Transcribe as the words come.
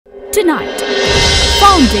Tonight,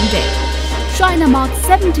 Founding Day. China marks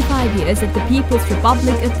 75 years of the People's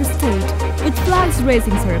Republic of the state with flags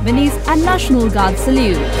raising ceremonies and National Guard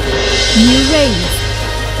salute. New reigns.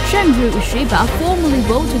 Ishiba formally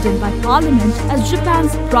voted in by Parliament as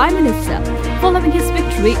Japan's Prime Minister following his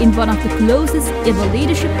victory in one of the closest ever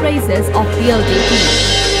leadership races of the LDP.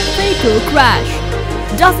 Fatal crash.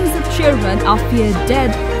 Dozens of children are feared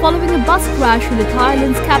dead following a bus crash in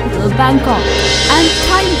Thailand's capital, Bangkok. And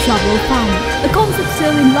time travel found. A concept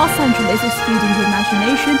still in Los Angeles is feeding the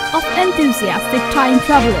imagination of enthusiastic time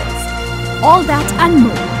travelers. All that and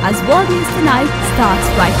more as World News Tonight starts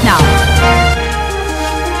right now.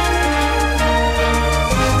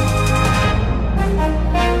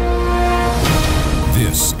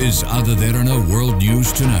 This is Derana World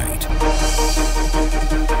News Tonight.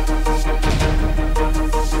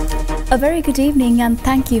 A very good evening and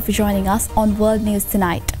thank you for joining us on World News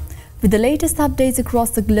Tonight. With the latest updates across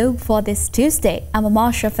the globe for this Tuesday, I'm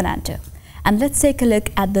Marsha Fernando. And let's take a look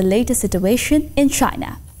at the latest situation in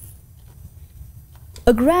China.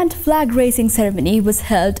 A grand flag-raising ceremony was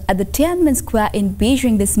held at the Tiananmen Square in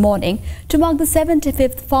Beijing this morning to mark the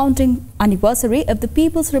 75th founding anniversary of the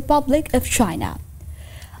People's Republic of China.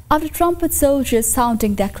 After trumpet soldiers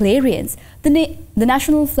sounding their clarions, the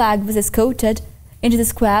national flag was escorted into the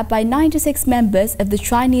square by 96 members of the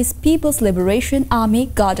Chinese People's Liberation Army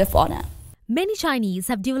Guard of Honor. Many Chinese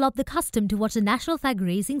have developed the custom to watch the national flag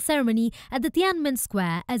raising ceremony at the Tiananmen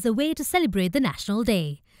Square as a way to celebrate the National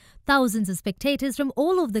Day. Thousands of spectators from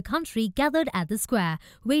all over the country gathered at the square,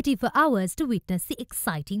 waiting for hours to witness the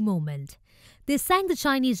exciting moment. They sang the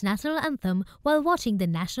Chinese national anthem while watching the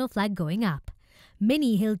national flag going up.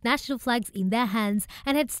 Many held national flags in their hands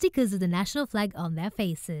and had stickers of the national flag on their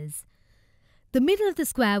faces. The middle of the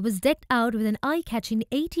square was decked out with an eye-catching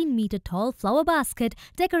 18-meter-tall flower basket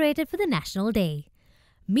decorated for the National Day.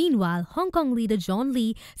 Meanwhile, Hong Kong leader John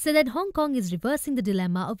Lee said that Hong Kong is reversing the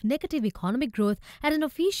dilemma of negative economic growth at an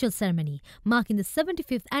official ceremony marking the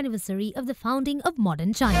 75th anniversary of the founding of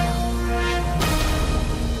modern China.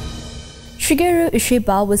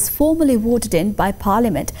 Ishiba was formally voted in by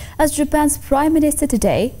Parliament as Japan's Prime Minister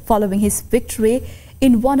today following his victory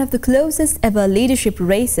in one of the closest ever leadership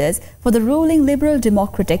races for the ruling Liberal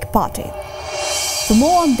Democratic Party. For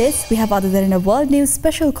more on this, we have Derana World News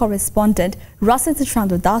special correspondent Rasith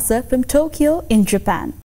Chandradasa from Tokyo in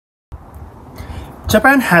Japan.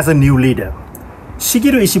 Japan has a new leader.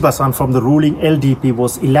 Shigeru Ishiba from the ruling LDP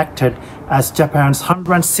was elected as Japan's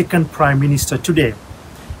 102nd Prime Minister today.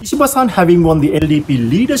 Ishiba having won the LDP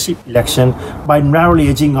leadership election by narrowly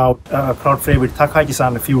edging out crowd favorite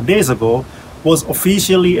Takaichi-san a few days ago, was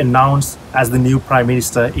officially announced as the new Prime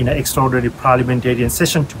Minister in an extraordinary parliamentarian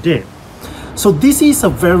session today. So this is a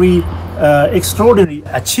very extraordinary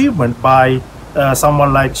achievement by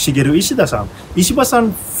someone like Shigeru Ishiba-san.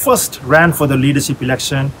 Ishiba-san first ran for the leadership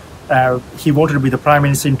election. He wanted to be the Prime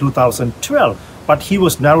Minister in 2012, but he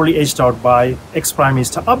was narrowly edged out by ex-Prime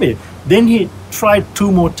Minister Abe. Then he tried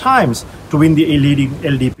 2 more times to win the leading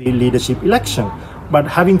LDP leadership election. But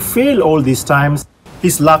having failed all these times,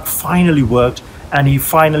 his luck finally worked and he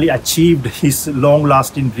finally achieved his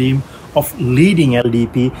long-lasting dream of leading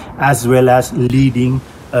LDP as well as leading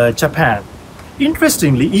Japan.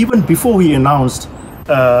 Interestingly, even before he announced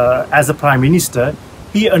as a Prime Minister,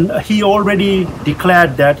 he already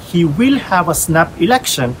declared that he will have a snap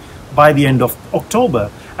election by the end of October,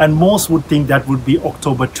 and most would think that would be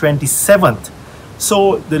October 27th.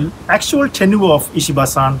 So the actual tenure of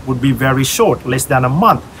Ishiba-san would be very short, less than a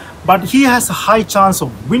month. But he has a high chance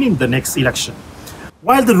of winning the next election.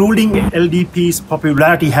 While the ruling LDP's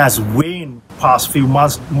popularity has waned past few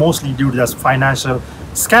months, mostly due to the financial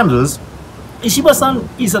scandals, Ishiba-san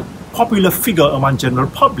is a popular figure among general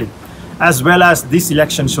public. As well as this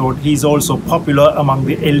election showed, he is also popular among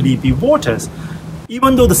the LDP voters.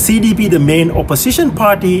 Even though the CDP, the main opposition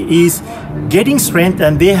party, is getting strength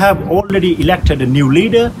and they have already elected a new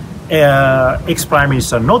leader, ex-Prime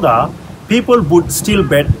Minister Noda, people would still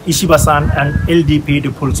bet Ishiba-san and LDP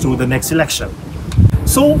to pull through the next election.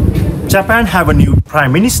 So Japan have a new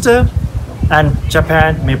Prime Minister and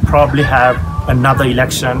Japan may probably have another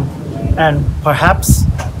election and perhaps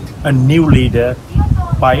a new leader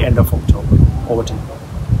by end of October. Over to you.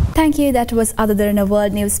 Thank you. That was Derana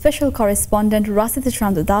World News special correspondent Rasith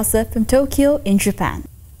Chandradasa from Tokyo in Japan.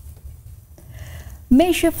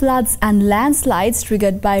 Major floods and landslides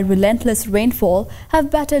triggered by relentless rainfall have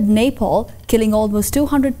battered Nepal, killing almost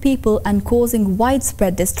 200 people and causing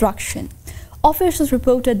widespread destruction. Officials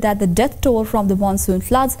reported that the death toll from the monsoon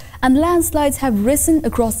floods and landslides have risen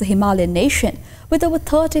across the Himalayan nation, with over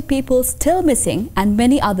 30 people still missing and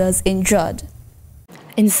many others injured.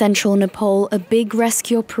 In central Nepal, a big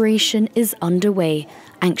rescue operation is underway.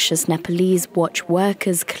 Anxious Nepalese watch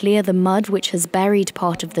workers clear the mud which has buried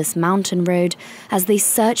part of this mountain road as they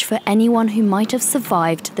search for anyone who might have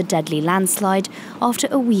survived the deadly landslide after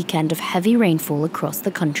a weekend of heavy rainfall across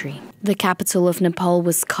the country. The capital of Nepal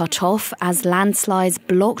was cut off as landslides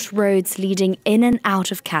blocked roads leading in and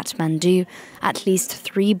out of Kathmandu. At least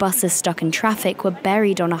 3 buses stuck in traffic were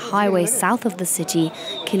buried on a highway south of the city,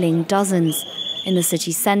 killing dozens. In the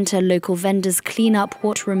city centre, local vendors clean up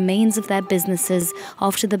what remains of their businesses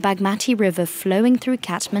after the Bagmati River flowing through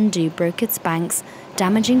Kathmandu broke its banks,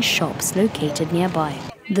 damaging shops located nearby.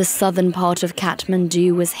 The southern part of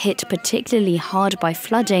Kathmandu was hit particularly hard by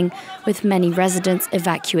flooding, with many residents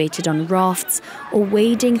evacuated on rafts or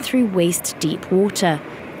wading through waist-deep water.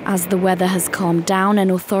 As the weather has calmed down and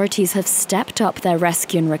authorities have stepped up their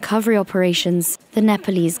rescue and recovery operations, the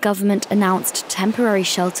Nepalese government announced temporary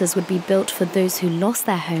shelters would be built for those who lost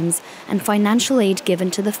their homes and financial aid given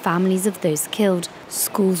to the families of those killed.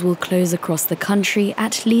 Schools will close across the country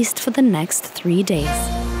at least for the next 3 days.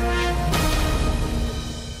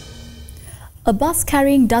 A bus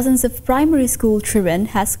carrying dozens of primary school children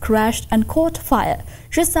has crashed and caught fire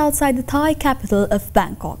just outside the Thai capital of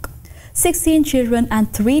Bangkok. 16 children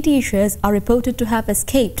and 3 teachers are reported to have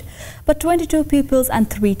escaped, but 22 pupils and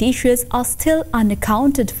 3 teachers are still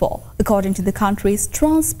unaccounted for, according to the country's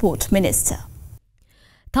transport minister.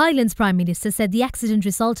 Thailand's Prime Minister said the accident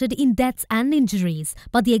resulted in deaths and injuries,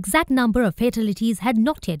 but the exact number of fatalities had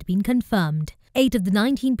not yet been confirmed. 8 of the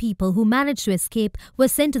 19 people who managed to escape were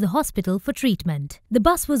sent to the hospital for treatment. The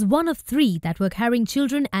bus was one of 3 that were carrying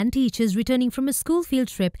children and teachers returning from a school field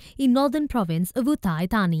trip in northern province of Uthai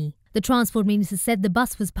Thani. The transport minister said the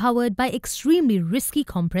bus was powered by extremely risky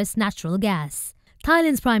compressed natural gas.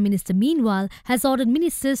 Thailand's Prime Minister, meanwhile, has ordered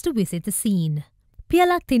ministers to visit the scene.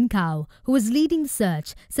 Pialak Thinkau, who was leading the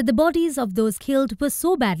search, said the bodies of those killed were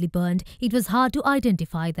so badly burned it was hard to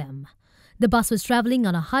identify them. The bus was travelling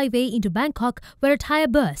on a highway into Bangkok where a tyre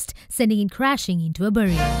burst, sending it crashing into a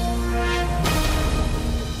barrier.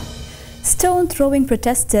 Stone-throwing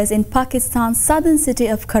protesters in Pakistan's southern city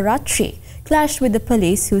of Karachi clashed with the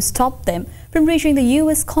police who stopped them from reaching the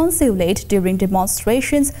US consulate during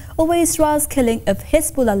demonstrations over Israel's killing of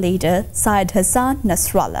Hezbollah leader Syed Hassan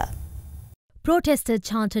Nasrallah. Protesters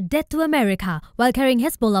chanted "Death to America" while carrying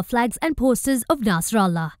Hezbollah flags and posters of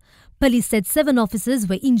Nasrallah. Police said 7 officers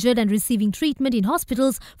were injured and receiving treatment in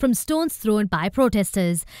hospitals from stones thrown by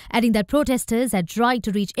protesters, adding that protesters had tried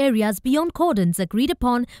to reach areas beyond cordons agreed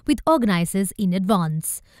upon with organizers in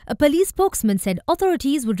advance. A police spokesman said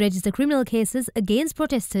authorities would register criminal cases against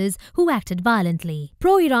protesters who acted violently.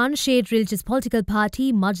 Pro-Iran Shiite religious political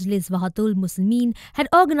party Majlis Wahatul Muslimin had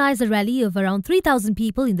organized a rally of around 3,000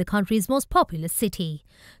 people in the country's most populous city.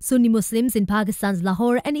 Sunni Muslims in Pakistan's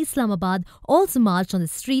Lahore and Islamabad also marched on the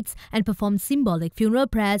streets and performed symbolic funeral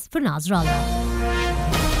prayers for Nasrallah.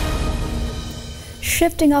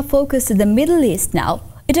 Shifting our focus to the Middle East now,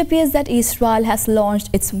 it appears that Israel has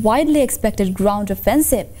launched its widely expected ground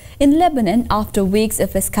offensive in Lebanon after weeks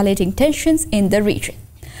of escalating tensions in the region.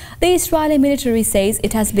 The Israeli military says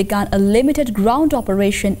it has begun a limited ground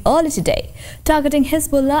operation early today, targeting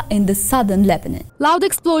Hezbollah in the southern Lebanon. Loud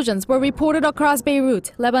explosions were reported across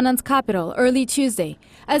Beirut, Lebanon's capital, early Tuesday,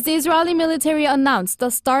 as the Israeli military announced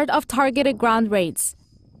the start of targeted ground raids.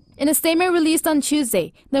 In a statement released on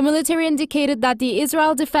Tuesday, the military indicated that the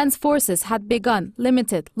Israel Defense Forces had begun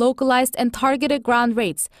limited, localized and targeted ground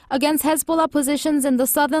raids against Hezbollah positions in the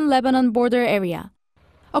southern Lebanon border area.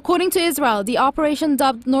 According to Israel, the operation,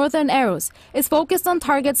 dubbed Northern Arrows, is focused on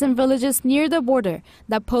targets in villages near the border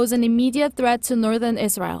that pose an immediate threat to northern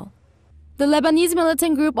Israel. The Lebanese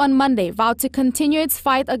militant group on Monday vowed to continue its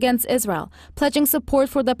fight against Israel, pledging support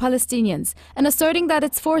for the Palestinians and asserting that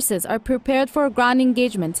its forces are prepared for a ground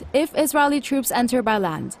engagement if Israeli troops enter by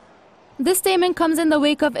land. This statement comes in the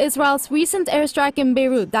wake of Israel's recent airstrike in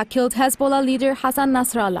Beirut that killed Hezbollah leader Hassan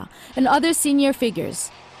Nasrallah and other senior figures.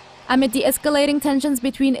 Amid the escalating tensions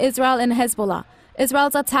between Israel and Hezbollah,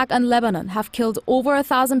 Israel's attack on Lebanon have killed over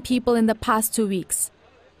 1,000 people in the past 2 weeks.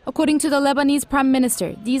 According to the Lebanese Prime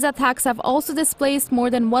Minister, these attacks have also displaced more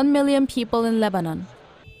than 1 million people in Lebanon.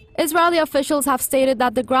 Israeli officials have stated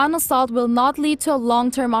that the ground assault will not lead to a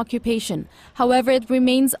long-term occupation. However, it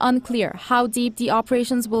remains unclear how deep the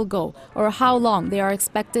operations will go or how long they are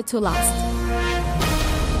expected to last.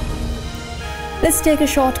 Let's take a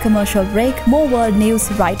short commercial break. More world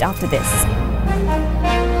news right after this.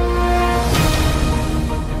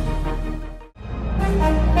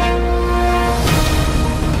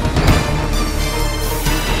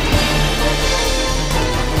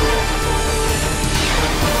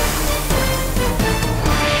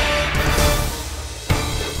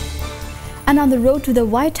 And on the road to the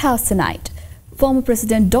White House tonight, former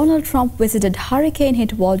President Donald Trump visited hurricane-hit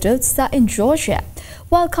Valdosta in Georgia,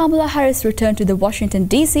 while Kamala Harris returned to the Washington,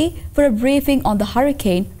 D.C. for a briefing on the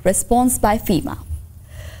hurricane response by FEMA.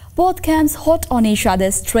 Both camps hot on each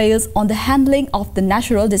other's trails on the handling of the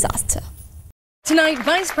natural disaster. Tonight,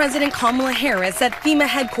 Vice President Kamala Harris at FEMA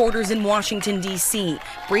headquarters in Washington, D.C.,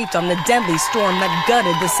 briefed on the deadly storm that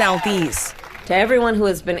gutted the Southeast. To everyone who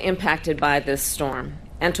has been impacted by this storm,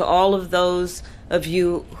 and to all of those of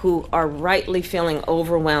you who are rightly feeling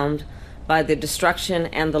overwhelmed by the destruction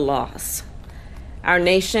and the loss, our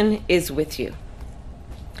nation is with you.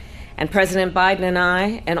 And President Biden and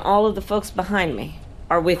I, and all of the folks behind me,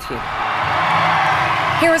 are with you.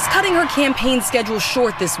 Harris cutting her campaign schedule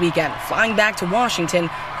short this weekend, flying back to Washington,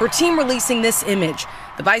 her team releasing this image.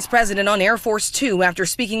 The vice president on Air Force Two after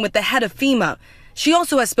speaking with the head of FEMA. She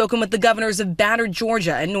also has spoken with the governors of battered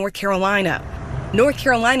Georgia and North Carolina. North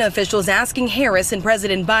Carolina officials asking Harris and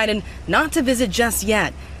President Biden not to visit just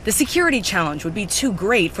yet. The security challenge would be too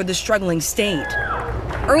great for the struggling state.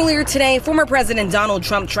 Earlier today, former President Donald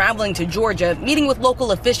Trump traveling to Georgia, meeting with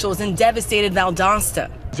local officials in devastated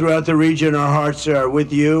Valdosta. Throughout the region, our hearts are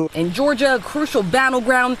with you. In Georgia, a crucial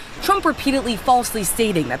battleground, Trump repeatedly falsely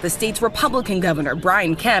stating that the state's Republican governor,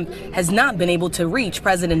 Brian Kemp, has not been able to reach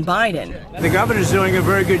President Biden. The governor's doing a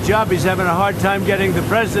very good job. He's having a hard time getting the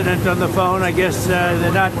president on the phone. I guess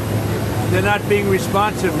they're not being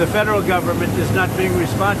responsive. The federal government is not being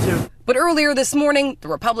responsive. But earlier this morning, the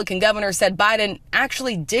Republican governor said Biden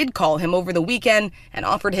actually did call him over the weekend and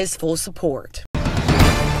offered his full support.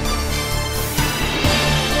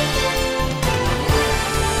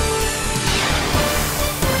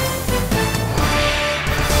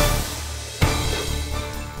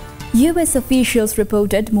 U.S. officials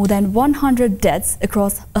reported more than 100 deaths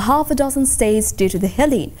across a half a dozen states due to the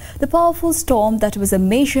Helene, the powerful storm that was a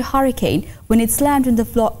major hurricane when it slammed into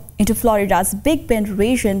Florida's Big Bend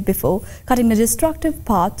region before cutting a destructive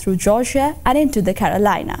path through Georgia and into the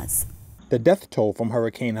Carolinas. The death toll from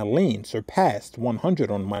Hurricane Helene surpassed 100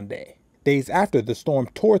 on Monday, days after the storm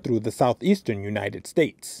tore through the southeastern United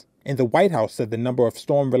States. And the White House said the number of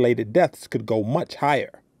storm-related deaths could go much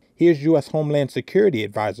higher. Here's U.S. Homeland Security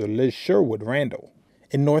Advisor Liz Sherwood Randall.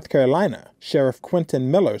 In North Carolina, Sheriff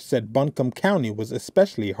Quentin Miller said Buncombe County was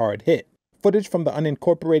especially hard hit. Footage from the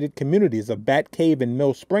unincorporated communities of Bat Cave and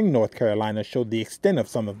Mill Spring, North Carolina showed the extent of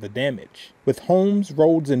some of the damage, with homes,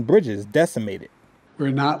 roads, and bridges decimated.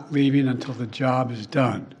 We're not leaving until the job is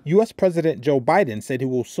done. U.S. President Joe Biden said he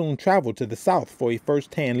will soon travel to the South for a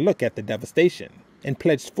first-hand look at the devastation and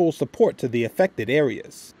pledged full support to the affected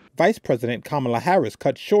areas. Vice President Kamala Harris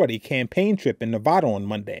cut short a campaign trip in Nevada on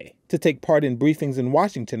Monday to take part in briefings in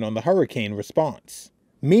Washington on the hurricane response.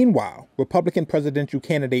 Meanwhile, Republican presidential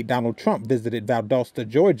candidate Donald Trump visited Valdosta,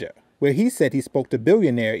 Georgia, where he said he spoke to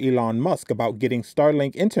billionaire Elon Musk about getting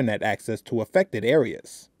Starlink internet access to affected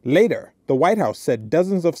areas. Later, the White House said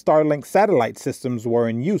dozens of Starlink satellite systems were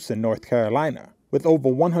in use in North Carolina, with over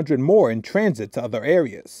 100 more in transit to other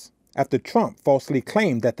areas, after Trump falsely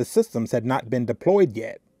claimed that the systems had not been deployed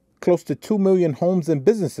yet. Close to 2 million homes and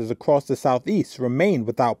businesses across the Southeast remained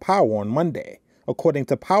without power on Monday, according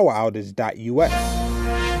to PowerOutage.us.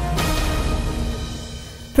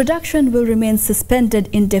 Production will remain suspended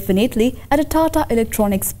indefinitely at a Tata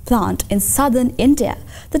Electronics plant in southern India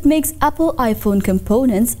that makes Apple iPhone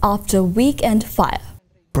components after a weekend fire.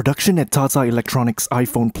 Production at Tata Electronics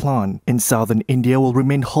iPhone plant in southern India will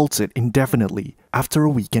remain halted indefinitely after a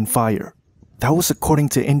weekend fire. That was according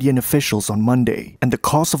to Indian officials on Monday, and the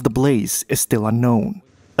cause of the blaze is still unknown.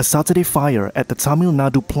 A Saturday fire at the Tamil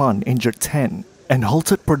Nadu plant injured 10 and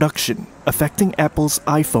halted production, affecting Apple's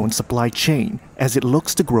iPhone supply chain as it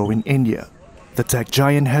looks to grow in India. The tech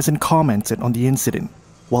giant hasn't commented on the incident,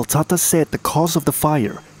 while Tata said the cause of the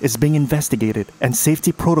fire is being investigated and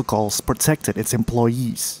safety protocols protected its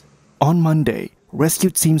employees. On Monday,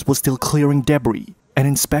 rescue teams were still clearing debris, and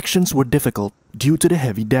inspections were difficult due to the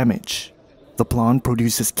heavy damage. The plant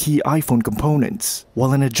produces key iPhone components,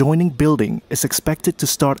 while an adjoining building is expected to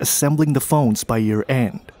start assembling the phones by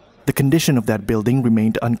year-end. The condition of that building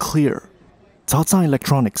remained unclear. Tata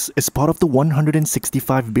Electronics is part of the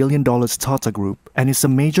 $165 billion Tata Group and is a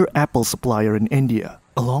major Apple supplier in India,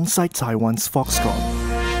 alongside Taiwan's Foxconn.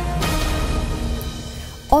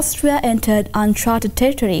 Austria entered uncharted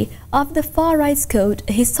territory after the far-right scored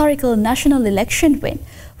a historical national election win,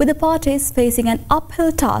 with the parties facing an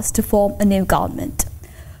uphill task to form a new government.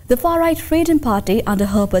 The far-right Freedom Party under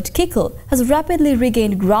Herbert Kickl has rapidly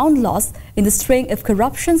regained ground lost in the string of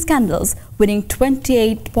corruption scandals, winning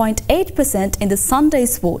 28.8% in the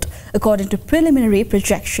Sunday's vote, according to preliminary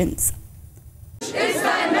projections. Ist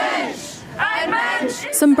ein Mensch,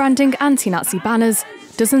 some branding anti-Nazi banners,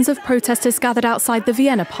 dozens of protesters gathered outside the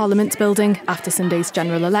Vienna Parliament building after Sunday's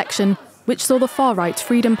general election, which saw the far-right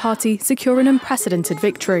Freedom Party secure an unprecedented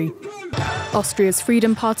victory. Austria's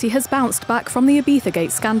Freedom Party has bounced back from the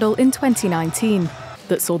Ibizagate scandal in 2019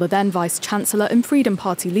 that saw the then Vice-Chancellor and Freedom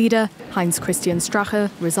Party leader, Heinz-Christian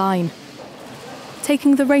Strache, resign.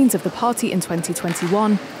 Taking the reins of the party in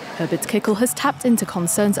 2021, Herbert Kickl has tapped into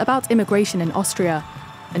concerns about immigration in Austria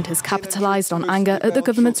and has capitalised on anger at the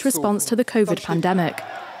government's response to the COVID pandemic.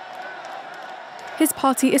 His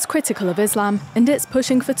party is critical of Islam and it's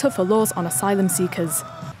pushing for tougher laws on asylum seekers.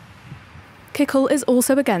 Kickl is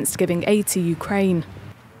also against giving aid to Ukraine.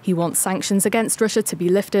 He wants sanctions against Russia to be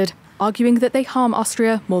lifted, arguing that they harm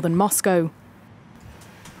Austria more than Moscow.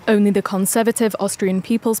 Only the conservative Austrian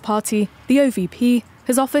People's Party, the OVP,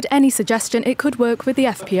 has offered any suggestion it could work with the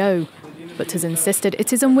FPO, but has insisted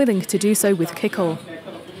it is unwilling to do so with Kickl.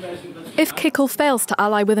 If Kickl fails to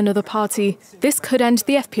ally with another party, this could end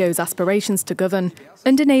the FPO's aspirations to govern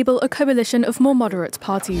and enable a coalition of more moderate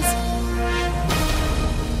parties.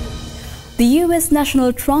 The US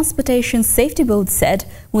National Transportation Safety Board said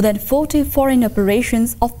more than 40 foreign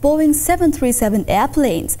operations of Boeing 737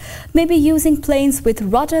 airplanes may be using planes with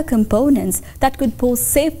rudder components that could pose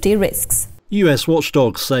safety risks. US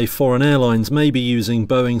watchdogs say foreign airlines may be using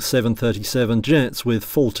Boeing 737 jets with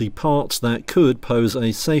faulty parts that could pose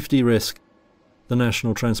a safety risk. The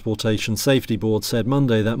National Transportation Safety Board said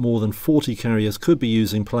Monday that more than 40 carriers could be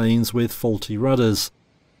using planes with faulty rudders.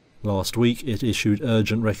 Last week it issued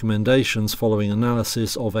urgent recommendations following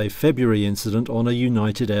analysis of a February incident on a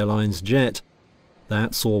United Airlines jet.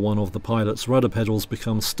 That saw one of the pilot's rudder pedals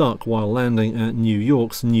become stuck while landing at New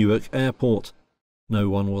York's Newark Airport. No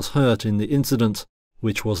one was hurt in the incident,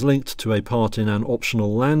 which was linked to a part in an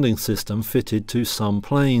optional landing system fitted to some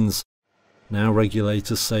planes. Now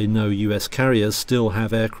regulators say no US carriers still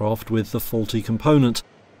have aircraft with the faulty component,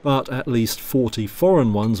 but at least 40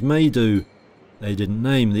 foreign ones may do. They didn't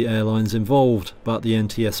name the airlines involved, but the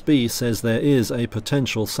NTSB says there is a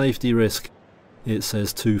potential safety risk. It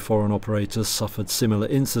says 2 foreign operators suffered similar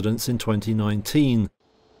incidents in 2019.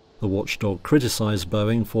 The watchdog criticised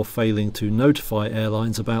Boeing for failing to notify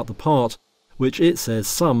airlines about the part, which it says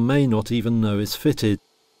some may not even know is fitted.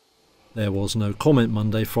 There was no comment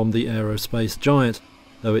Monday from the aerospace giant,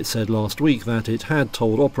 though it said last week that it had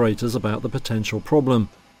told operators about the potential problem.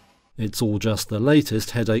 It's all just the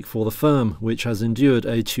latest headache for the firm, which has endured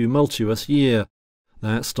a tumultuous year.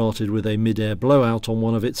 That started with a mid-air blowout on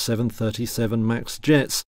one of its 737 MAX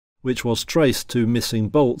jets, which was traced to missing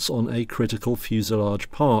bolts on a critical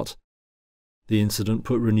fuselage part. The incident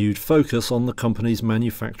put renewed focus on the company's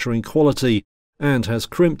manufacturing quality and has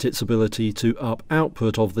crimped its ability to up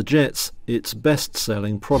output of the jets, its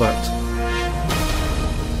best-selling product.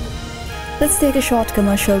 Let's take a short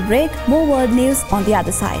commercial break. More world news on the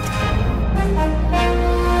other side.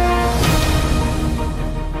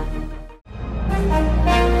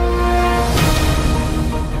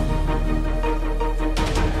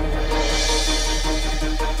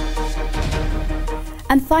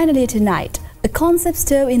 And finally tonight, a concept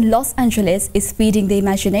store in Los Angeles is feeding the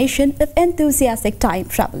imagination of enthusiastic time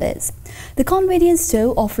travelers. The convenience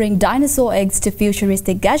store offering dinosaur eggs to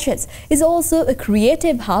futuristic gadgets is also a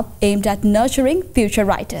creative hub aimed at nurturing future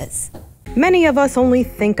writers. Many of us only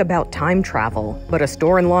think about time travel, but a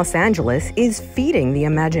store in Los Angeles is feeding the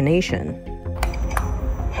imagination.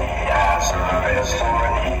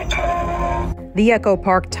 The Echo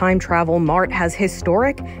Park Time Travel Mart has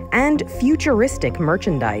historic and futuristic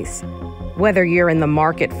merchandise. Whether you're in the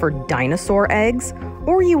market for dinosaur eggs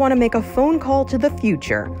or you want to make a phone call to the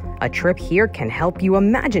future, a trip here can help you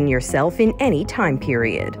imagine yourself in any time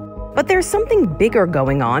period. But there's something bigger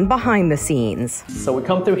going on behind the scenes. So we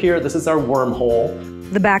come through here, this is our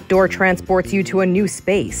wormhole. The back door transports you to a new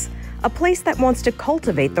space, a place that wants to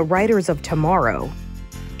cultivate the writers of tomorrow.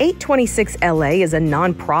 826 LA is a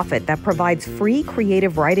nonprofit that provides free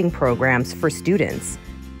creative writing programs for students.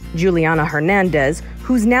 Juliana Hernandez,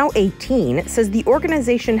 who's now 18, says the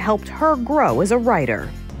organization helped her grow as a writer.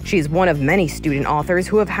 She's one of many student authors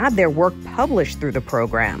who have had their work published through the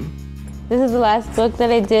program. This is the last book that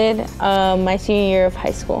I did my senior year of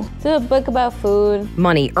high school. It's a book about food.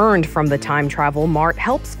 Money earned from the Time Travel Mart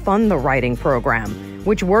helps fund the writing program,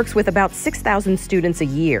 which works with about 6,000 students a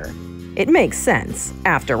year. It makes sense.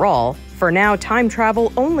 After all, for now, time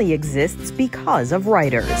travel only exists because of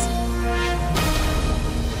writers.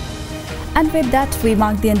 And with that, we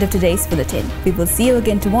mark the end of today's bulletin. We will see you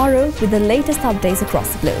again tomorrow with the latest updates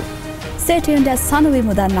across the globe. Stay tuned as Sanovi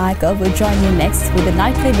Mudan Naika will join you next with the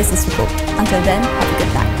Nightly Business Report. Until then,